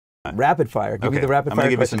Rapid fire. Give me the rapid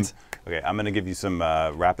fire questions. Okay, I'm going to give you some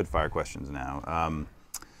rapid fire questions now.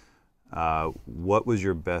 What was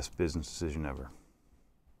your best business decision ever?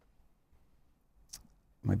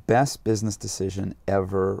 My best business decision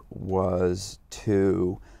ever was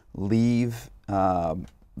to leave the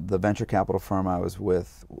venture capital firm I was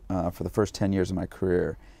with for the first 10 years of my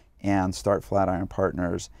career and start Flatiron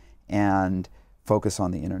Partners and focus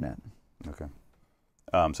on the internet. Okay.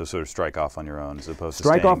 So sort of strike off on your own as opposed to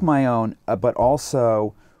strike off my own, but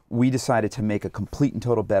also we decided to make a complete and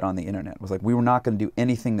total bet on the internet. It was like we were not going to do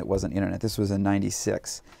anything that wasn't internet. This was in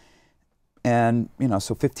 '96. And,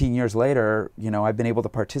 so 15 years later, I've been able to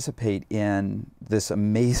participate in this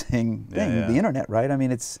amazing thing, the internet, right? I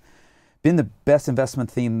mean, it's been the best investment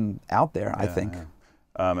theme out there, I think.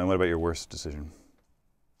 Yeah. And what about your worst decision?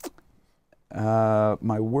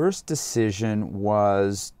 My worst decision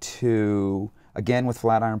was to, again with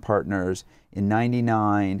Flatiron Partners, in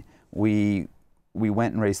 '99, we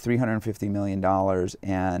went and raised $350 million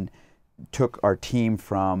and took our team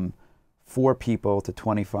from 4 people to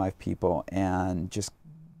 25 people and just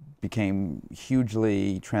became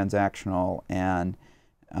hugely transactional, and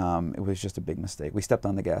it was just a big mistake. We stepped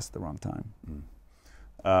on the gas at the wrong time.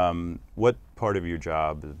 What part of your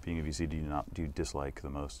job, being a VC, do you dislike the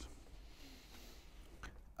most?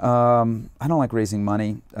 I don't like raising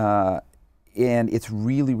money, and it's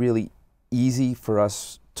really, really easy for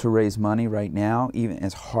us to raise money right now, even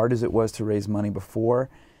as hard as it was to raise money before.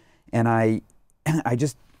 And I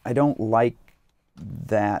don't like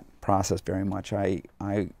that process very much.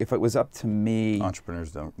 If it was up to me,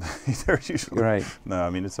 entrepreneurs don't either usually. Right. No, I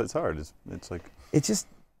mean it's hard. It's like it's just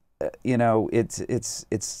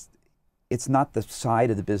it's not the side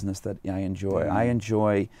of the business that I enjoy. I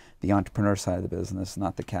enjoy the entrepreneur side of the business,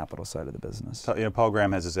 not the capital side of the business. Paul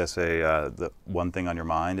Graham has this essay, the one thing on your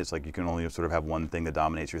mind. It's like you can only sort of have one thing that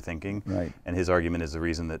dominates your thinking. Right. And his argument is the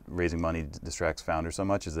reason that raising money distracts founders so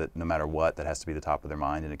much is that no matter what, that has to be the top of their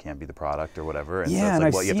mind, and it can't be the product or whatever. And so it's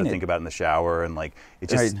like, well, you have to think about it in the shower, and like it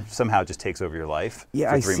just somehow just takes over your life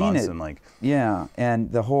for 3 months. And like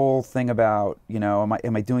and the whole thing about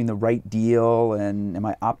am I doing the right deal, and am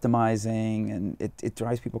I optimizing, and it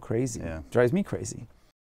drives people crazy. Yeah. It drives me crazy.